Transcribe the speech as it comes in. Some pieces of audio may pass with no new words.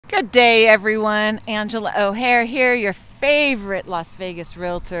Good day, everyone. Angela O'Hare here, your favorite Las Vegas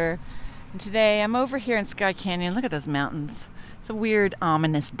realtor. And today I'm over here in Skye Canyon. Look at those mountains. It's a weird,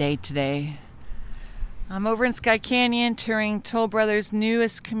 ominous day today. I'm over in Skye Canyon touring Toll Brothers'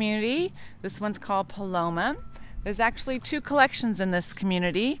 newest community. This one's called Paloma. There's actually two collections in this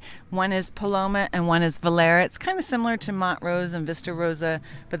community. One is Paloma and one is Valera. It's kind of similar to Montrose and Vista Rosa,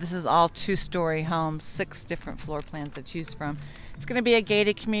 but this is all two-story homes, 6 different floor plans to choose from. It's going to be a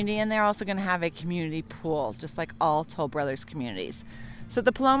gated community, and they're also going to have a community pool, just like all Toll Brothers communities. So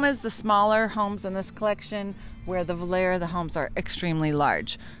the Paloma is the smaller homes in this collection, where the Valera, the homes are extremely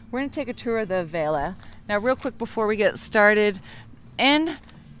large. We're going to take a tour of the Avella. Now, real quick before we get started, in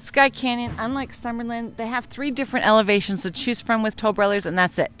Skye Canyon, unlike Summerlin, they have 3 different elevations to choose from with Toll Brothers, and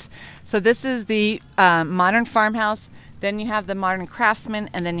that's it. So this is the modern farmhouse, then you have the modern craftsman,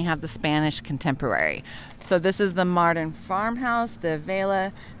 and then you have the Spanish contemporary. So this is the modern farmhouse, the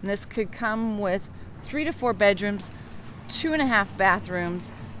Avella, and this could come with 3 to 4 bedrooms, 2.5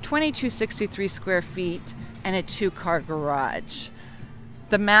 bathrooms, 2263 square feet, and a 2-car garage.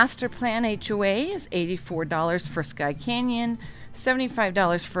 The master plan HOA is $84 for Skye Canyon,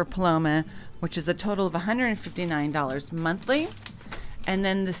 $75 for Paloma, which is a total of $159 monthly. And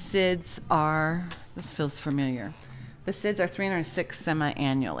then the SIDs are, this feels familiar, the SIDs are $306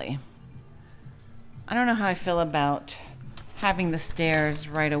 semi-annually. I don't know how I feel about having the stairs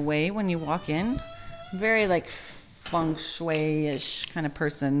right away when you walk in. Very like feng shui-ish kind of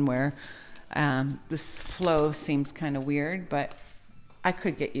person where this flow seems kind of weird, but I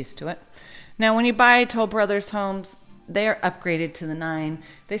could get used to it. Now, when you buy Toll Brothers homes, they are upgraded to the 9.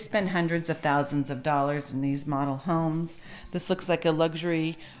 They spend hundreds of thousands of dollars in these model homes. This looks like a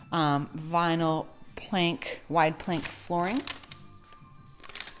luxury vinyl plank, wide plank flooring.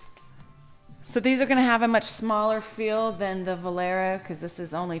 So these are going to have a much smaller feel than the Valera, because this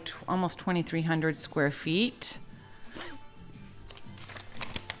is only almost 2,300 square feet.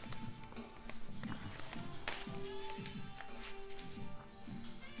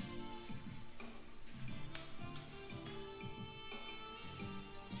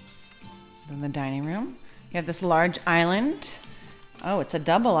 In the dining room, you have this large island. Oh, it's a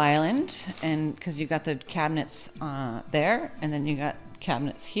double island, and because you got the cabinets there, and then you got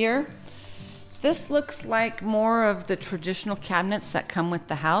cabinets here. This looks like more of the traditional cabinets that come with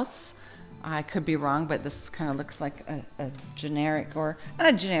the house. I could be wrong, but this kind of looks like a generic, or not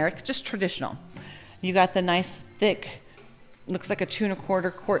a generic, just traditional. You got the nice thick, looks like a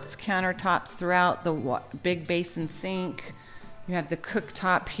 2¼ quartz countertops throughout, the big basin sink. You have the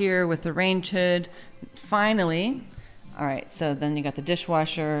cooktop here with the range hood. Finally, all right, so then you got the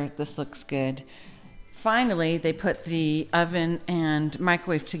dishwasher. This looks good. Finally, they put the oven and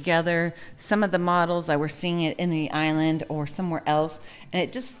microwave together. Some of the models, I were seeing it in the island or somewhere else, and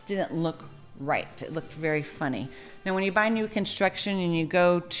it just didn't look right. It looked very funny. Now, when you buy new construction and you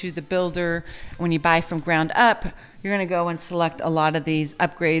go to the builder, when you buy from ground up, you're going to go and select a lot of these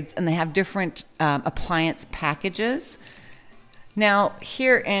upgrades, and they have different appliance packages. Now,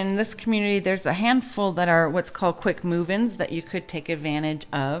 here in this community, there's a handful that are what's called quick move-ins that you could take advantage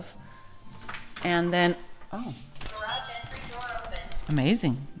of. And then, oh. Garage entry door open.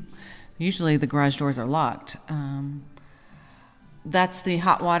 Amazing. Usually the garage doors are locked. That's the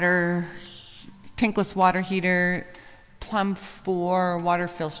hot water, tankless water heater, plumb 4, water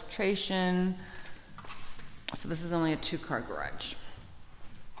filtration. So this is only a 2-car garage.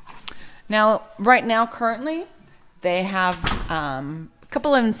 Now, right now, currently, they have a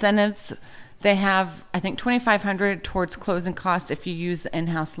couple of incentives. They have, I think, $2,500 towards closing costs if you use the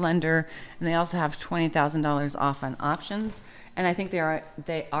in-house lender, and they also have $20,000 off on options. And I think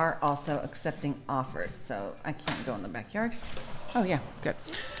they are also accepting offers. So I can't go in the backyard. Oh yeah, good.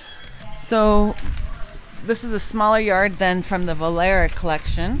 So this is a smaller yard than from the Valera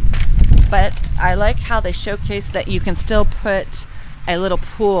collection, but I like how they showcase that you can still put a little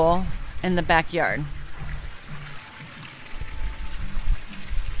pool in the backyard.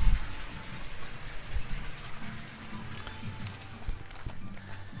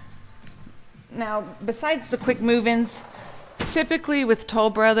 Now, besides the quick move-ins, typically with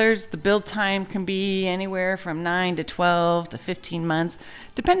Toll Brothers, the build time can be anywhere from 9 to 12 to 15 months,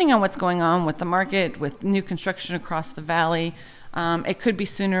 depending on what's going on with the market, with new construction across the valley. It could be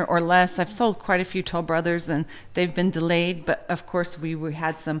sooner or less. I've sold quite a few Toll Brothers, and they've been delayed, but of course we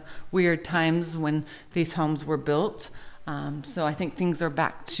had some weird times when these homes were built. So I think things are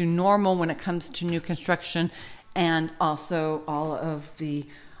back to normal when it comes to new construction, and also all of the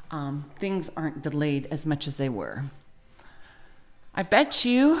things aren't delayed as much as they were. I bet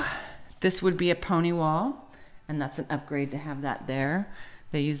you this would be a pony wall, and that's an upgrade to have that there.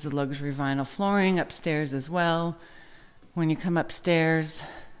 They use the luxury vinyl flooring upstairs as well. When you come upstairs,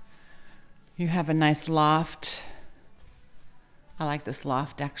 you have a nice loft. I like this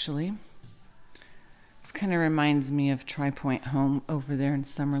loft actually. This kind of reminds me of Tri-Point Home over there in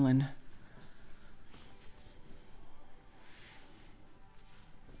Summerlin.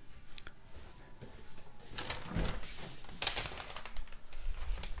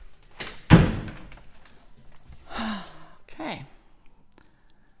 Okay.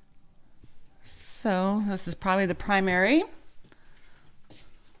 So this is probably the primary.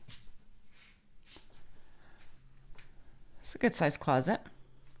 It's a good sized closet.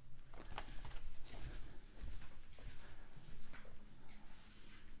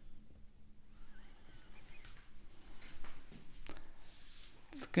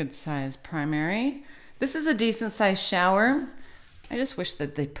 It's a good sized primary. This is a decent sized shower. I just wish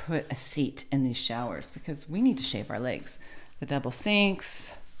that they put a seat in these showers because we need to shave our legs. The double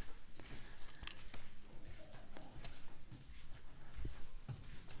sinks.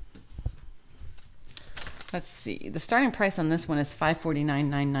 Let's see. The starting price on this one is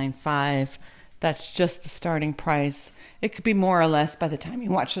 $549,995. That's just the starting price. It could be more or less by the time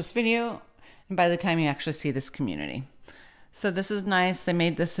you watch this video and by the time you actually see this community. So this is nice. They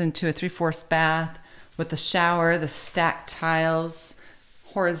made this into a 3/4 bath with the shower, the stacked tiles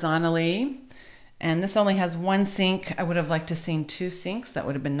horizontally. And this only has one sink. I would have liked to seen 2 sinks. That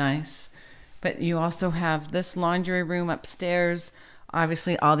would have been nice. But you also have this laundry room upstairs.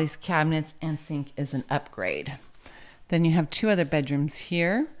 Obviously, all these cabinets and sink is an upgrade. Then you have 2 other bedrooms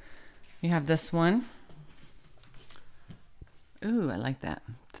here. You have this one. Ooh, I like that.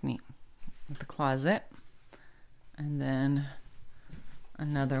 It's neat. With the closet. And then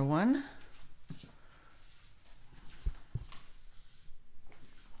another one.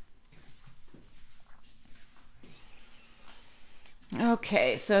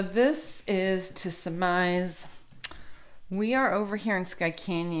 Okay, so this is to surmise. We are over here in Skye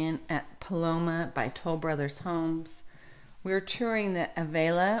Canyon at Paloma by Toll Brothers Homes. We're touring the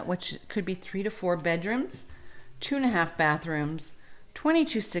Avella, which could be 3 to 4 bedrooms, 2.5 bathrooms,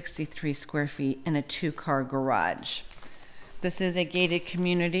 2,263 square feet, and a 2-car garage. This is a gated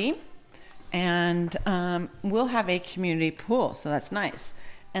community, and we'll have a community pool, so that's nice.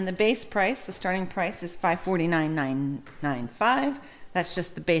 And the base price, the starting price is $549,995. That's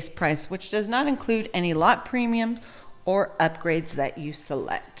just the base price, which does not include any lot premiums or upgrades that you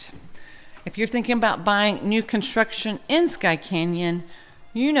select. If you're thinking about buying new construction in Skye Canyon,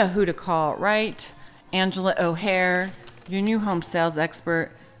 you know who to call, right? Angela O'Hare, your new home sales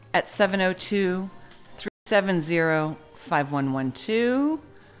expert at 702-370-5112.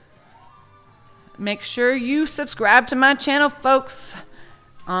 Make sure you subscribe to my channel, folks.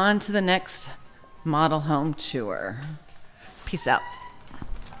 On to the next model home tour. Peace out.